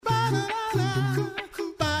You're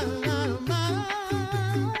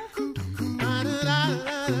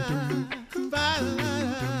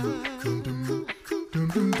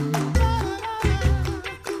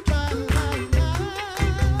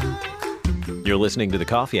listening to The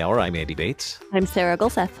Coffee Hour. I'm Andy Bates. I'm Sarah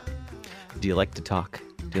Gulseth. Do you like to talk?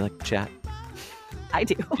 Do you like to chat? I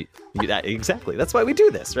do. Exactly. That's why we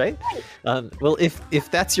do this, right? Well, if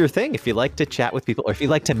that's your thing, if you like to chat with people or if you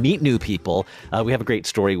like to meet new people, we have a great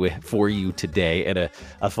story for you today and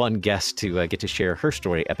a fun guest to get to share her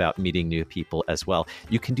story about meeting new people as well.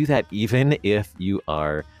 You can do that even if you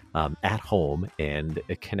are at home and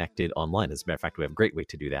connected online. As a matter of fact, we have a great way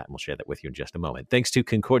to do that, and we'll share that with you in just a moment. Thanks to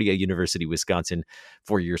Concordia University, Wisconsin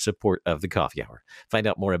for your support of the Coffee Hour. Find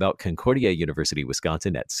out more about Concordia University,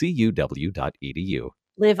 Wisconsin at cuw.edu.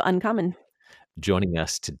 Live uncommon. Joining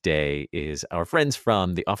us today is our friends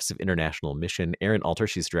from the Office of International Mission, Erin Alter.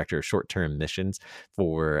 She's Director of Short-Term Missions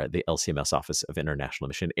for the LCMS Office of International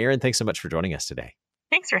Mission. Erin, thanks so much for joining us today.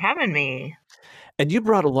 Thanks for having me. And you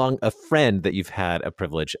brought along a friend that you've had a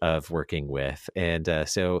privilege of working with. And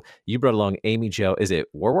so you brought along Amy Jo. Is it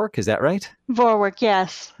Vorwark? Is that right? Vorwark,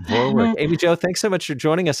 yes. Vorwark. Amy Jo, thanks so much for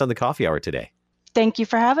joining us on the Coffee Hour today. Thank you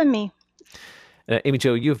for having me. Amy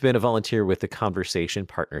Jo, you've been a volunteer with the Conversation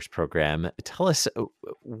Partners Program. Tell us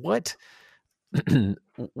what do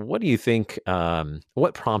you think,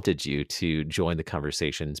 what prompted you to join the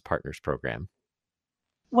Conversations Partners Program?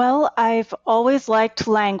 Well, I've always liked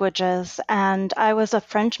languages, and I was a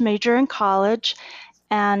French major in college,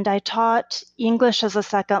 and I taught English as a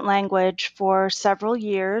second language for several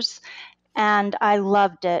years, and I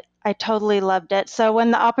loved it. I totally loved it. So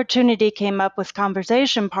when the opportunity came up with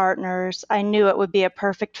Conversation Partners, I knew it would be a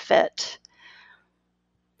perfect fit.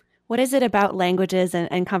 What is it about languages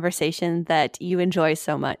and conversation that you enjoy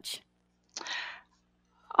so much?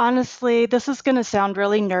 Honestly, this is going to sound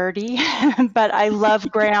really nerdy, but I love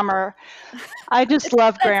grammar. I just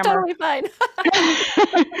love grammar. That's totally fine.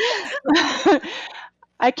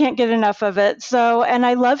 I can't get enough of it. So, and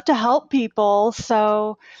I love to help people.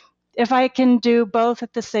 So if I can do both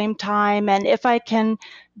at the same time, and if I can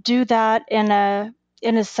do that in a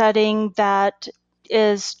setting that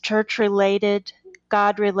is church related,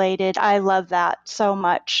 God related, I love that so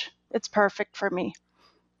much. It's perfect for me.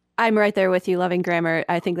 I'm right there with you, loving grammar.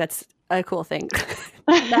 I think that's a cool thing.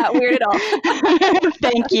 Not weird at all.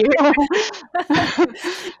 Thank you.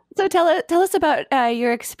 So tell us about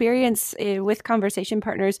your experience with Conversation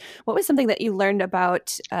Partners. What was something that you learned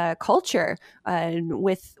about culture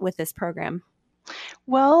with this program?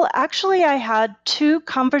 Well, actually, I had two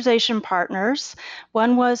conversation partners.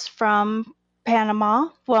 One was from Panama,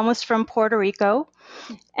 one was from Puerto Rico.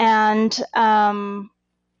 And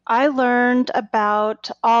I learned about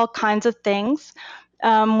all kinds of things.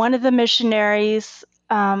 One of the missionaries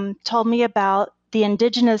told me about the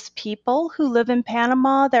indigenous people who live in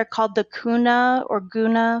Panama. They're called the Kuna or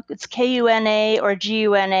Guna. It's Kuna or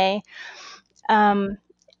Guna.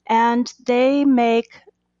 And they make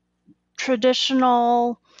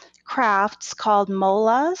traditional crafts called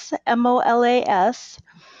molas, M-O-L-A-S.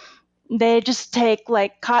 They just take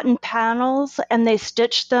like cotton panels and they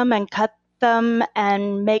stitch them and cut them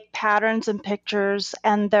and make patterns and pictures,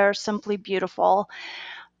 and they're simply beautiful.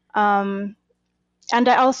 And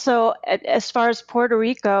I also, as far as Puerto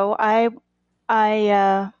Rico, I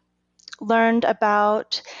learned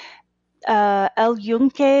about El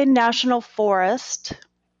Yunque National Forest,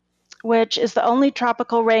 which is the only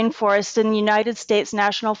tropical rainforest in the United States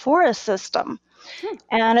National Forest System.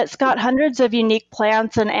 And it's got hundreds of unique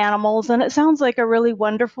plants and animals, and it sounds like a really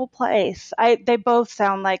wonderful place. They both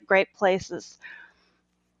sound like great places.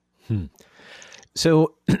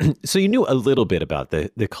 So you knew a little bit about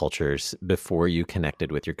the cultures before you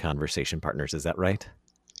connected with your conversation partners. Is that right?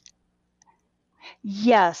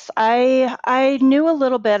 Yes, I knew a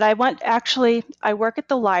little bit. I work at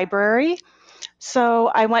the library. So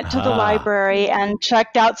I went to the library and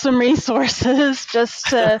checked out some resources just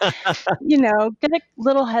to, get a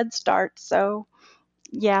little head start. So,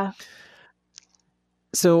 yeah.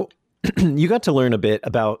 So you got to learn a bit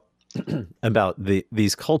about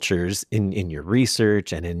these cultures in your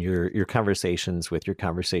research and in your conversations with your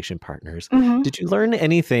conversation partners. Mm-hmm. Did you learn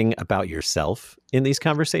anything about yourself in these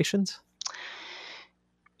conversations?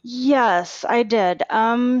 Yes, I did.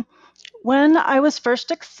 When I was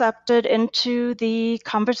first accepted into the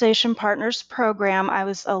Conversation Partners program, I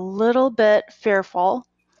was a little bit fearful.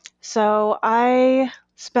 So I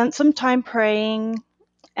spent some time praying,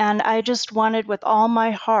 and I just wanted with all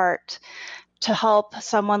my heart to help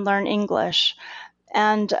someone learn English.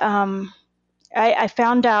 And I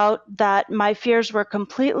found out that my fears were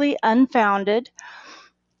completely unfounded.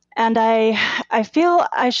 And I feel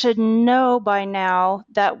I should know by now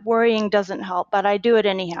that worrying doesn't help, but I do it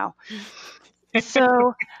anyhow.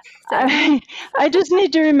 So Same. I just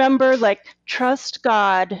need to remember, like, trust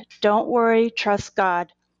God. Don't worry, trust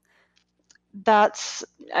God. That's,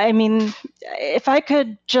 I mean, if I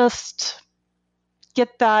could just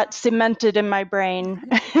get that cemented in my brain,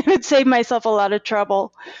 it would save myself a lot of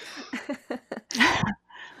trouble.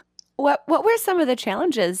 What were some of the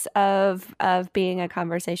challenges of being a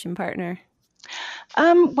conversation partner?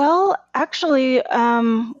 Well, actually,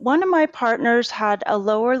 one of my partners had a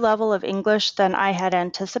lower level of English than I had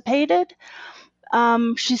anticipated.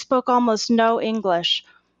 She spoke almost no English.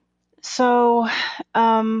 So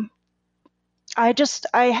it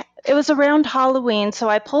was around Halloween, so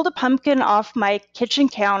I pulled a pumpkin off my kitchen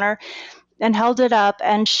counter and held it up,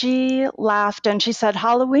 and she laughed and she said,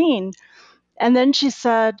 Halloween. And then she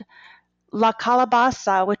said, La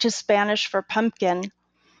calabaza, which is Spanish for pumpkin.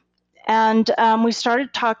 And we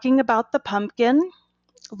started talking about the pumpkin,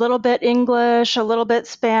 a little bit English, a little bit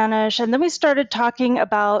Spanish, and then we started talking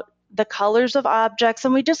about the colors of objects,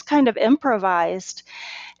 and we just kind of improvised.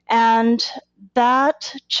 And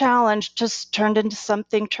that challenge just turned into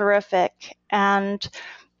something terrific, and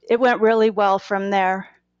it went really well from there.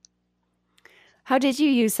 How did you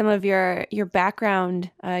use some of your background,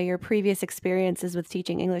 your previous experiences with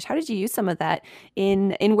teaching English? How did you use some of that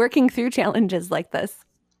in working through challenges like this?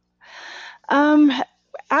 Um,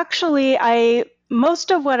 Actually,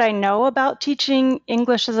 most of what I know about teaching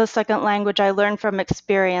English as a second language, I learned from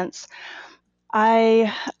experience.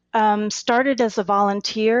 I started as a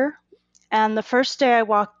volunteer, and the first day I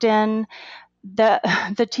walked in, the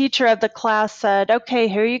the teacher of the class said, "Okay,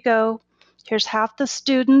 here you go. Here's half the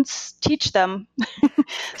students. Teach them."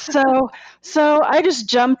 so so I just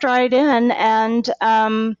jumped right in, and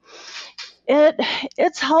it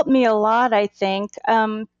it's helped me a lot, I think.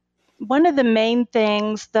 One of the main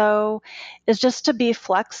things, though, is just to be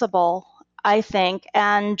flexible, I think,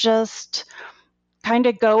 and just kind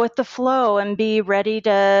of go with the flow and be ready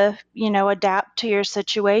to, adapt to your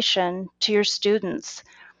situation, to your students.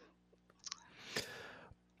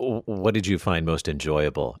 What did you find most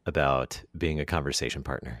enjoyable about being a conversation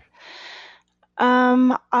partner?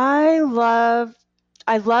 I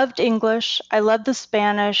loved English. I loved the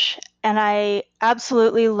Spanish, and I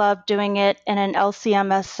absolutely loved doing it in an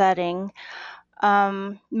LCMS setting.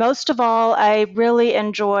 Most of all, I really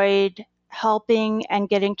enjoyed helping and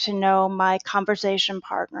getting to know my conversation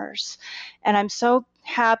partners. And I'm so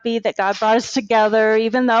happy that God brought us together,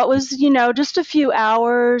 even though it was, just a few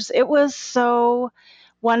hours. It was so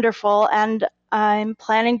wonderful. And I'm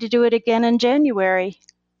planning to do it again in January.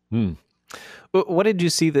 Hmm. What did you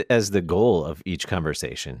see as the goal of each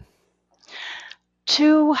conversation?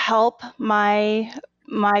 To help my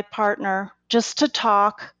partner, just to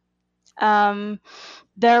talk. Um,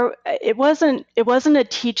 it wasn't a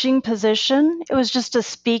teaching position. It was just a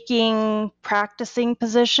speaking, practicing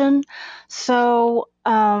position. So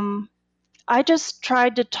I just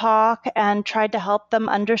tried to talk and tried to help them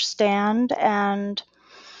understand, and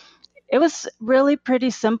it was really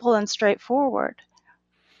pretty simple and straightforward.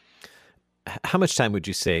 How much time would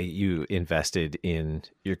you say you invested in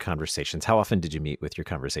your conversations? How often did you meet with your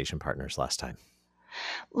conversation partners last time?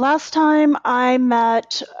 Last time I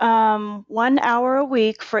met 1 hour a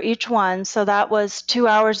week for each one, so that was 2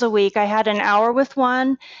 hours a week. I had an hour with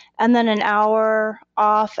one and then an hour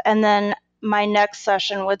off, and then my next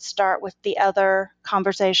session would start with the other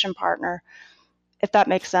conversation partner, if that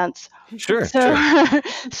makes sense. Sure, So, sure.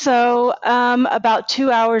 so about 2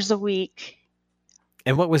 hours a week.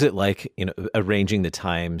 And what was it like, arranging the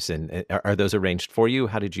times, and are those arranged for you?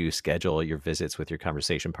 How did you schedule your visits with your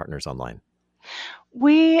conversation partners online?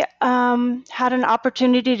 We had an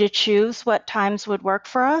opportunity to choose what times would work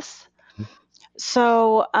for us.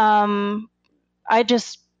 So I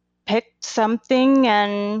just picked something,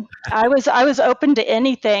 and I was open to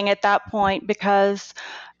anything at that point because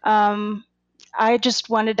um, I just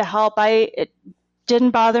wanted to help. It didn't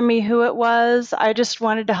bother me who it was. I just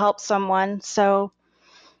wanted to help someone. So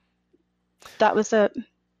that was it.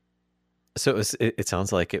 So it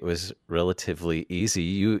sounds like it was relatively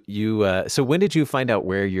easy. So when did you find out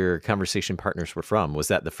where your conversation partners were from? Was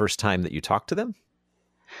that the first time that you talked to them?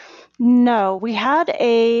 No, we had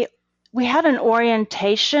an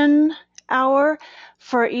orientation hour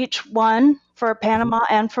for each one, for Mhm. Panama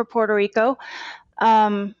and for Puerto Rico,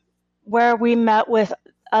 um, where we met with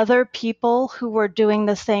other people who were doing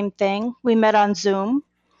the same thing. We met on Zoom.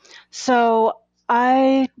 So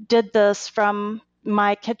I did this from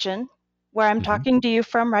my kitchen, where I'm Mhm. talking to you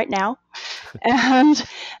from right now. And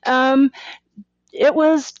um, it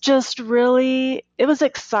was just really, it was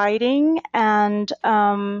exciting, and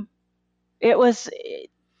it was,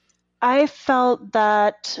 I felt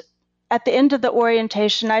that at the end of the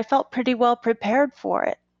orientation, I felt pretty well prepared for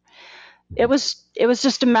it. It was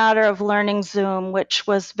just a matter of learning Zoom, which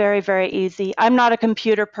was very, very easy. I'm not a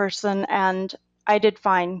computer person, and I did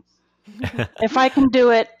fine. If I can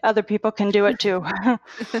do it, other people can do it too.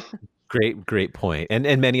 Great point. And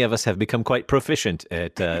many of us have become quite proficient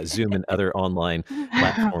at Zoom and other online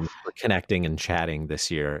platforms for connecting and chatting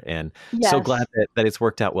this year. And so glad Yes. that it's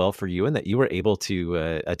worked out well for you and that you were able to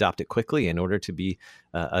adopt it quickly in order to be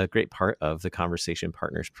a great part of the Conversation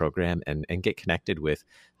Partners program and get connected with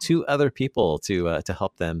two other people to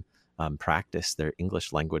help them practice their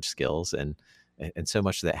English language skills. And so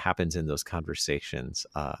much that happens in those conversations.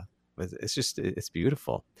 It's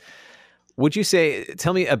beautiful. Would you say,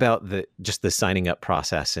 tell me about just the signing up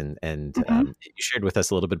process and hmm you shared with us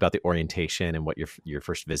a little bit about the orientation and what your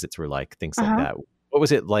first visits were like, things like Uh-huh. that. What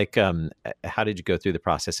was it like? How did you go through the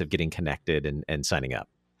process of getting connected and signing up?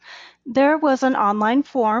 There was an online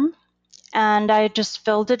form, and I just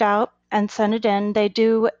filled it out and sent it in. They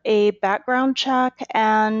do a background check,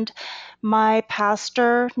 and my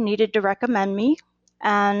pastor needed to recommend me,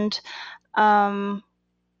 and um,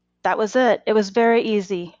 that was it. It was very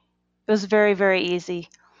easy. It was very, very easy.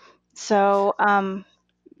 So,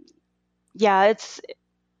 yeah,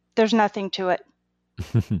 there's nothing to it.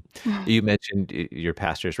 You mentioned your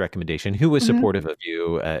pastor's recommendation. Who was Mhm. supportive of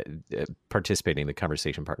you participating in the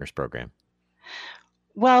Conversation Partners program?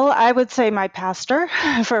 Well, I would say my pastor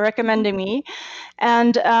for recommending me.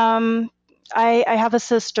 And I have a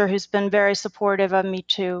sister who's been very supportive of me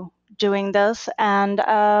too, doing this. And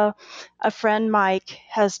a friend, Mike,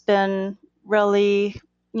 has been really,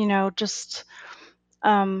 just,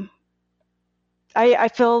 um, I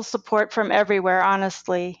feel support from everywhere,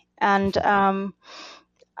 honestly. And of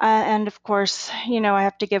course, I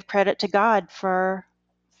have to give credit to God for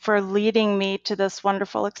leading me to this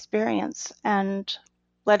wonderful experience and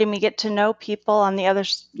letting me get to know people on the other,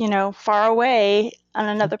 far away on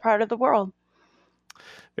another part of the world.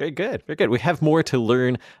 Very good. Very good. We have more to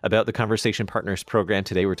learn about the Conversation Partners program.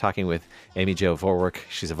 Today, we're talking with Amy Jo Vorwark.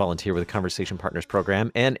 She's a volunteer with the Conversation Partners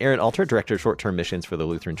program, and Erin Alter, Director of Short-Term Missions for the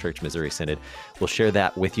Lutheran Church Missouri Synod. We'll share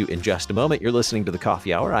that with you in just a moment. You're listening to The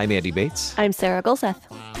Coffee Hour. I'm Andy Bates. I'm Sarah Gulseth.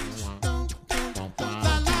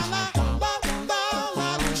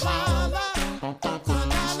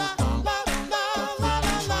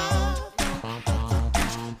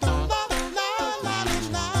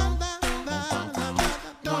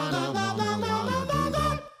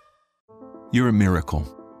 You're a miracle.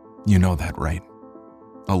 You know that, right?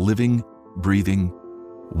 A living, breathing,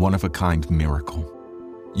 one-of-a-kind miracle.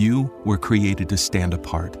 You were created to stand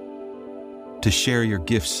apart, to share your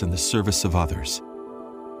gifts in the service of others,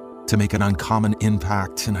 to make an uncommon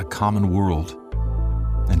impact in a common world.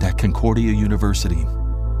 And at Concordia University,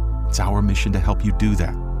 it's our mission to help you do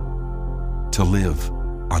that, to live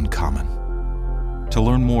uncommon. To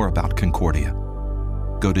learn more about Concordia,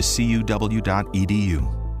 go to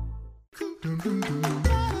cuw.edu.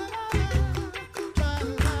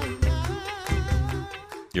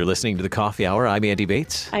 You're listening to The Coffee Hour. I'm Andy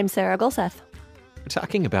Bates. I'm Sarah Gulseth. We're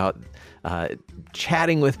talking about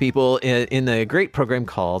chatting with people in a great program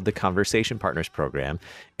called the Conversation Partners program.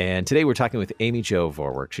 And today we're talking with Amy Jo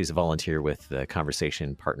Vorwark. She's a volunteer with the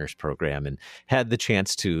Conversation Partners program and had the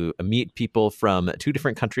chance to meet people from two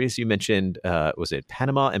different countries. You mentioned, was it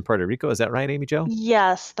Panama and Puerto Rico? Is that right, Amy Jo?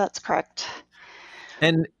 Yes, that's correct.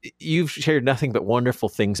 And you've shared nothing but wonderful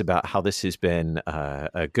things about how this has been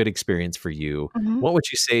a good experience for you. hmm What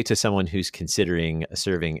would you say to someone who's considering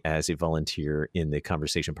serving as a volunteer in the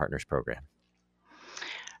Conversation Partners program?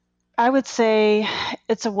 I would say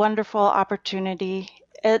it's a wonderful opportunity.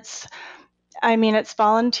 It's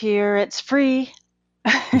volunteer, it's free.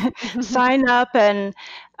 Sign up, and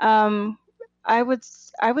um, I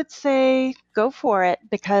would say go for it,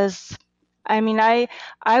 because I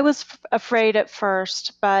was afraid at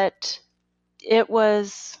first, but it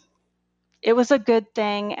was a good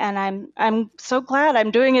thing, and I'm so glad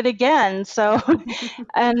I'm doing it again. So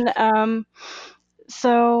and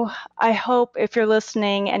so I hope, if you're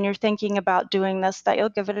listening and you're thinking about doing this, that you'll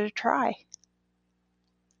give it a try.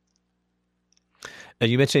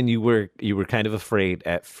 You mentioned you were kind of afraid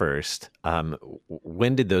at first.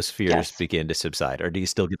 When did those fears Yes. begin to subside, or do you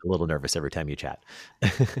still get a little nervous every time you chat?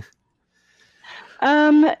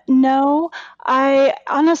 No, I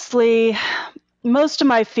honestly, most of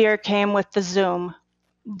my fear came with the Zoom,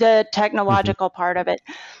 the Mhm. technological part of it.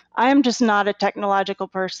 I am just not a technological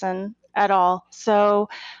person at all. So,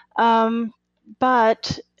 um,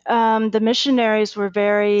 but the missionaries were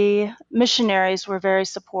very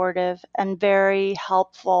supportive and very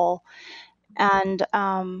helpful, and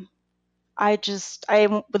I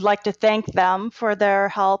would like to thank them for their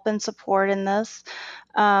help and support in this.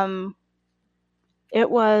 It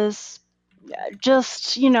was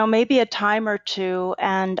just, maybe a time or two,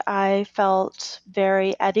 and I felt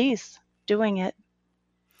very at ease doing it.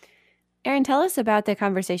 Erin, tell us about the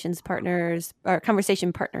Conversation Partners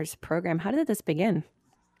program. How did this begin?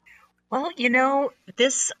 Well,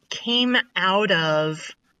 this came out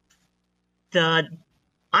of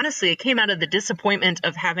honestly, it came out of the disappointment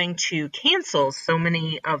of having to cancel so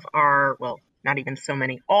many of our, well, not even so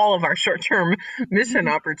many, all of our short-term mission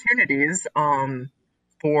opportunities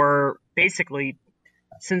for basically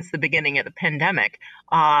since the beginning of the pandemic.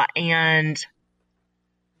 And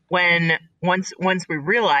once we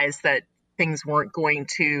realized that things weren't going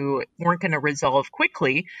to resolve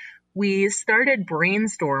quickly, we started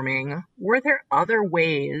brainstorming, were there other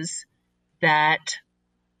ways that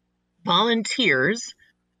volunteers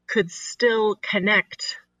could still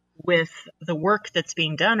connect with the work that's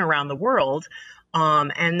being done around the world?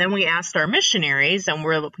 And then we asked our missionaries, and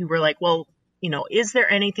we were like, well, is there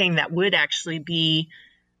anything that would actually be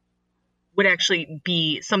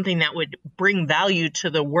something that would bring value to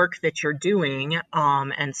the work that you're doing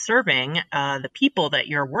and serving the people that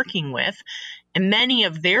you're working with? And many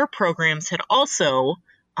of their programs had also,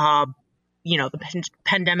 the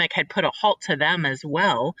pandemic had put a halt to them as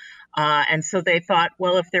well. And so they thought,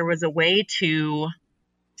 well, if there was a way to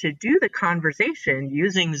do the conversation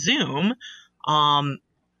using Zoom,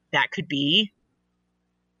 that could be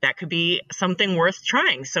something worth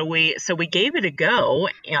trying. So we gave it a go.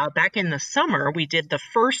 Back in the summer, we did the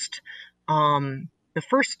first round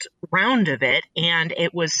of it, and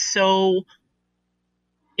it was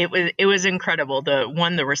it was incredible.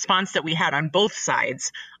 The response that we had on both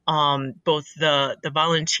sides, both the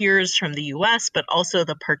volunteers from the U.S., but also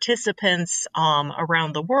the participants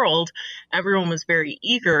around the world. Everyone was very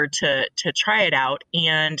eager to try it out,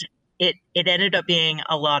 and it ended up being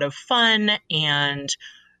a lot of fun and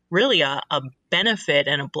really a benefit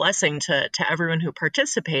and a blessing to everyone who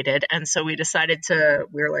participated. And so we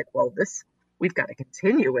were like, well, we've got to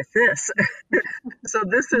continue with this. So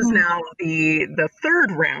this is now the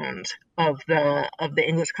third round of the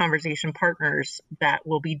English Conversation Partners that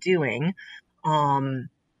we'll be doing in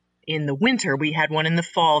the winter. We had one in the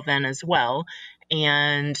fall then as well.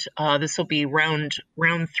 And this will be round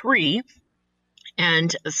 3.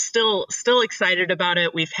 And still excited about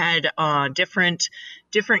it. We've had different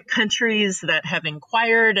countries that have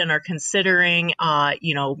inquired and are considering,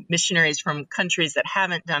 missionaries from countries that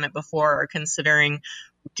haven't done it before are considering,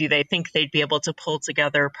 do they think they'd be able to pull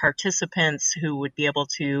together participants who would be able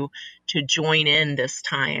to join in this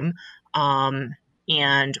time?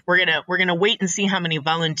 And we're gonna wait and see how many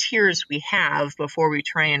volunteers we have before we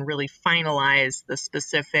try and really finalize the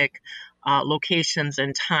specific locations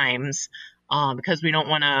and times. Because we don't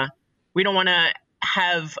want to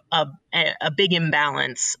have a big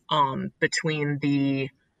imbalance between the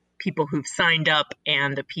people who've signed up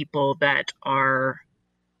and the people that are,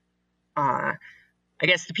 the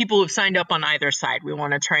people who've signed up on either side. We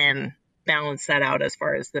want to try and balance that out as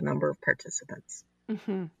far as the number of participants.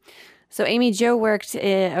 Mm-hmm. So Amy Jo worked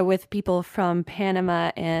with people from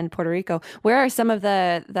Panama and Puerto Rico. Where are some of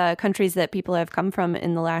the countries that people have come from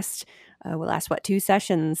in the last 2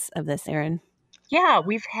 sessions of this, Erin? Yeah,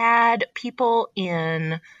 we've had people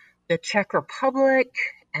in the Czech Republic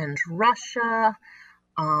and Russia,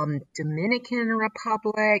 Dominican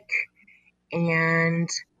Republic, and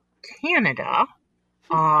Canada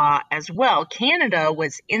as well. Canada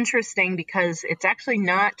was interesting because it's actually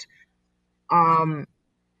not the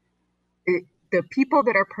people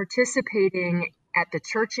that are participating at the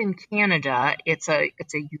church in Canada. It's a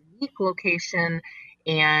unique location.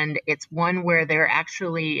 And it's one where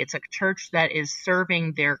it's a church that is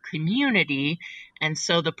serving their community. And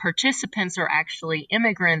so the participants are actually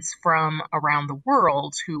immigrants from around the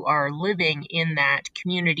world who are living in that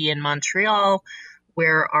community in Montreal,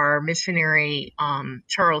 where our missionary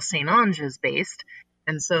Charles St. Ange is based.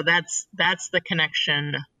 And so that's the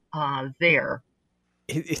connection there.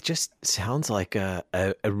 It just sounds like a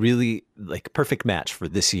really perfect match for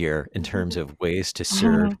this year in terms of ways to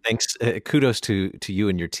serve. Thanks, kudos to you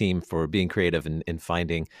and your team for being creative and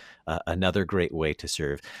finding another great way to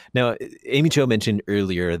serve. Now, Amy Jo mentioned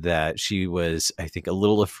earlier that she was, I think, a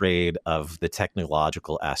little afraid of the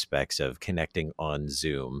technological aspects of connecting on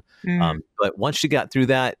Zoom. But once she got through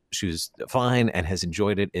that, she was fine and has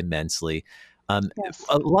enjoyed it immensely. Yes.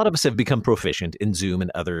 A lot of us have become proficient in Zoom and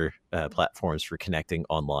other platforms for connecting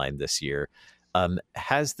online this year.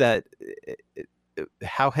 Has that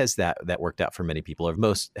how has that worked out for many people? Or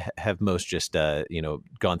have most just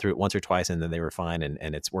gone through it once or twice and then they were fine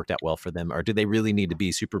and it's worked out well for them? Or do they really need to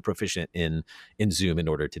be super proficient in Zoom in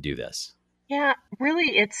order to do this? Yeah,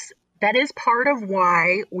 really, that is part of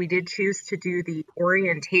why we did choose to do the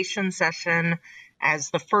orientation session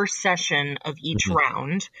as the first session of each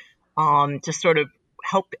round, to sort of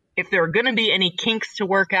help. If there are going to be any kinks to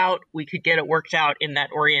work out, we could get it worked out in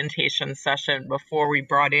that orientation session before we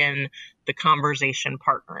brought in the conversation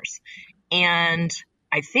partners. And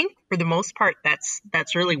I think for the most part, that's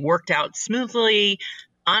really worked out smoothly.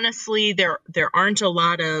 Honestly, there aren't a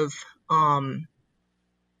lot of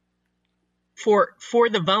for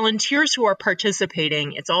the volunteers who are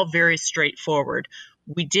participating, it's all very straightforward.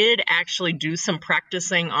 We did actually do some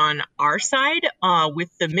practicing on our side with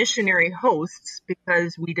the missionary hosts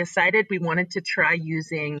because we decided we wanted to try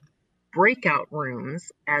using breakout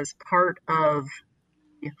rooms as part of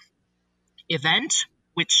the event,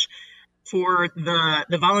 which for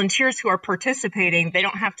the volunteers who are participating, they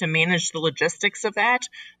don't have to manage the logistics of that,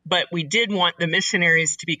 but we did want the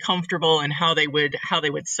missionaries to be comfortable in how they would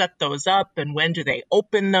set those up and when do they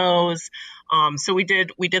open those. So we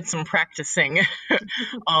did some practicing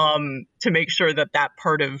to make sure that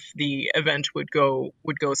part of the event would go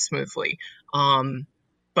smoothly.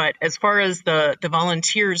 But as far as the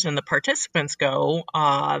volunteers and the participants go,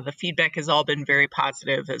 the feedback has all been very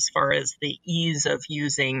positive as far as the ease of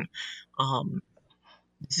using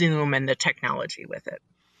Zoom and the technology with it.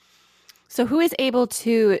 So who is able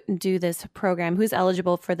to do this program? Who's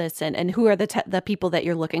eligible for this? And who are the people that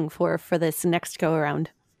you're looking for this next go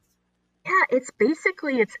around? Yeah, it's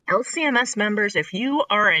LCMS members. If you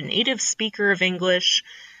are a native speaker of English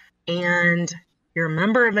and you're a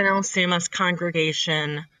member of an LCMS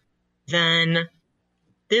congregation, then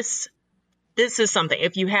this is something.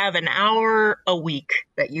 If you have an hour a week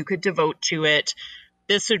that you could devote to it,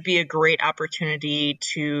 this would be a great opportunity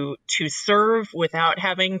to serve without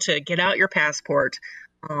having to get out your passport,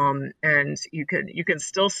 and you could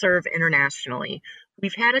still serve internationally.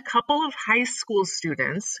 We've had a couple of high school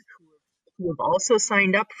students who have also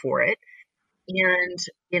signed up for it, and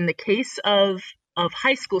in the case of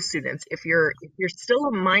high school students, if you're still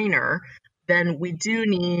a minor, then we do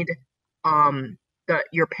need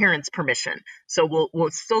your parents' permission. So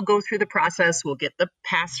we'll still go through the process. We'll get the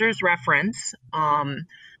pastor's reference,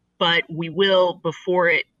 but we will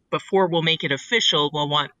before we'll make it official. We'll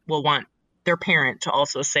want their parent to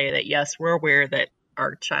also say that yes, we're aware that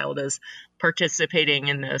our child is participating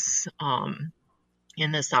in this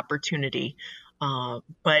opportunity.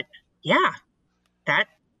 But yeah,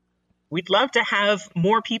 we'd love to have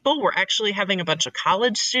more people. We're actually having a bunch of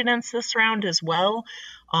college students this round as well.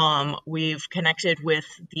 We've connected with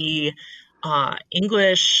the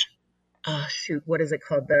English, what is it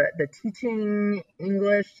called? The Teaching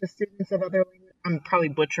English to Students of Other Languages. I'm probably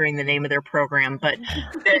butchering the name of their program, but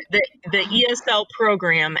the ESL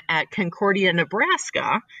program at Concordia,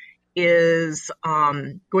 Nebraska is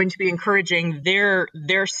going to be encouraging their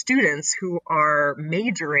students who are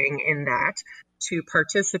majoring in that to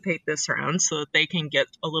participate this round so that they can get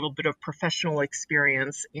a little bit of professional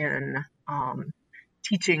experience in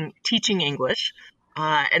teaching English.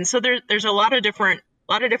 And so there's a lot of different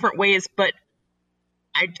ways, but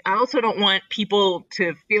I also don't want people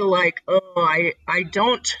to feel like, oh, I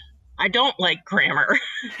don't like grammar.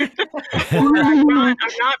 I'm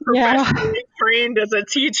not professionally trained as a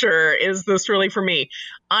teacher. Is this really for me?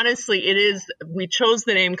 Honestly, it is. We chose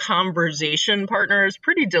the name Conversation Partners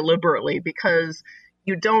pretty deliberately because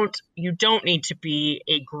you don't need to be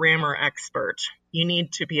a grammar expert. You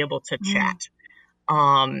need to be able to chat.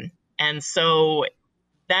 And so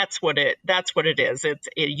that's what it is.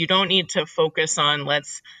 You don't need to focus on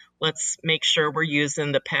let's make sure we're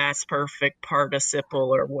using the past perfect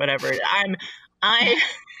participle or whatever. I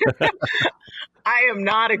am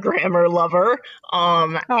not a grammar lover.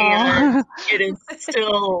 And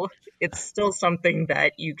it's still something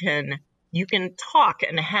that you can talk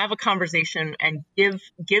and have a conversation and give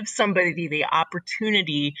somebody the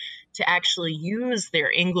opportunity to actually use their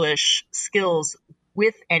English skills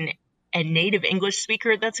with a native English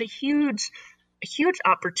speaker. That's a huge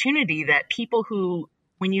opportunity that people who,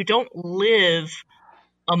 when you don't live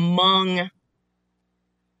among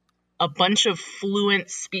a bunch of fluent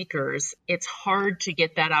speakers, it's hard to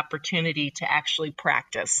get that opportunity to actually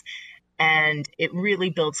practice. And it really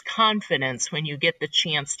builds confidence when you get the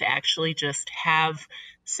chance to actually just have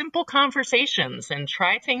simple conversations and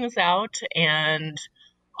try things out and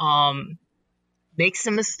make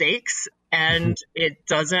some mistakes. And it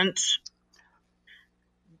doesn't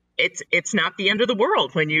it's not the end of the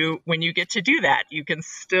world when you get to do that. You can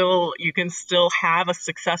still have a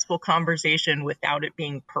successful conversation without it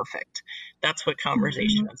being perfect. That's what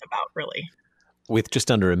conversation is about, really. With just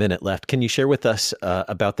under a minute left, can you share with us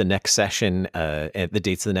about the next session, and the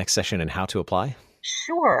dates of the next session, and how to apply?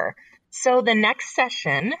 Sure. So the next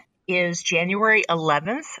session is January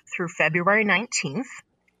 11th through February 19th.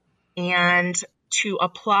 And to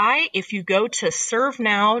apply, if you go to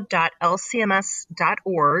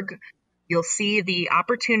servenow.lcms.org, you'll see the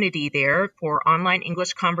opportunity there for Online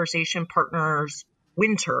English Conversation Partners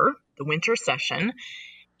the winter session.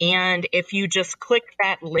 And if you just click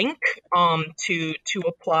that link to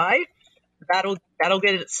apply, that'll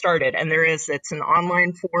get it started. And it's an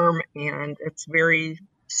online form, and it's very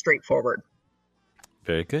straightforward.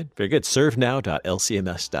 Very good. Very good.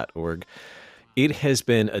 servenow.lcms.org. It has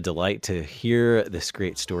been a delight to hear this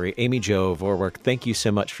great story. Amy Jo Vorwark, thank you so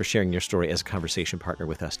much for sharing your story as a conversation partner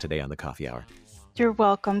with us today on the Coffee Hour. You're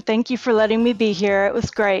welcome. Thank you for letting me be here. It was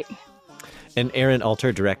great. And Erin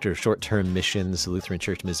Alter, Director of Short-Term Missions, Lutheran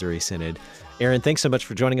Church Missouri Synod. Erin, thanks so much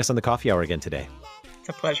for joining us on the Coffee Hour again today. It's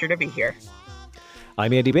a pleasure to be here.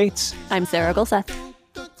 I'm Andy Bates. I'm Sarah Gulseth.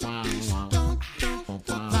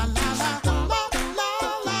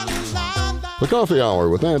 The Coffee Hour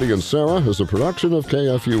with Andy and Sarah is a production of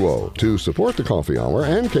KFUO. To support the Coffee Hour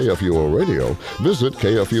and KFUO Radio, visit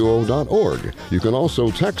kfuo.org. You can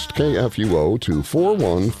also text KFUO to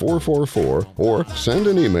 41444 or send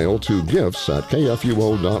an email to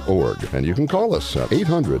gifts@kfuo.org. And you can call us at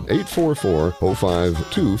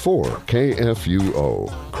 800-844-0524.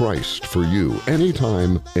 KFUO. Christ for you,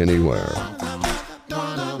 anytime, anywhere.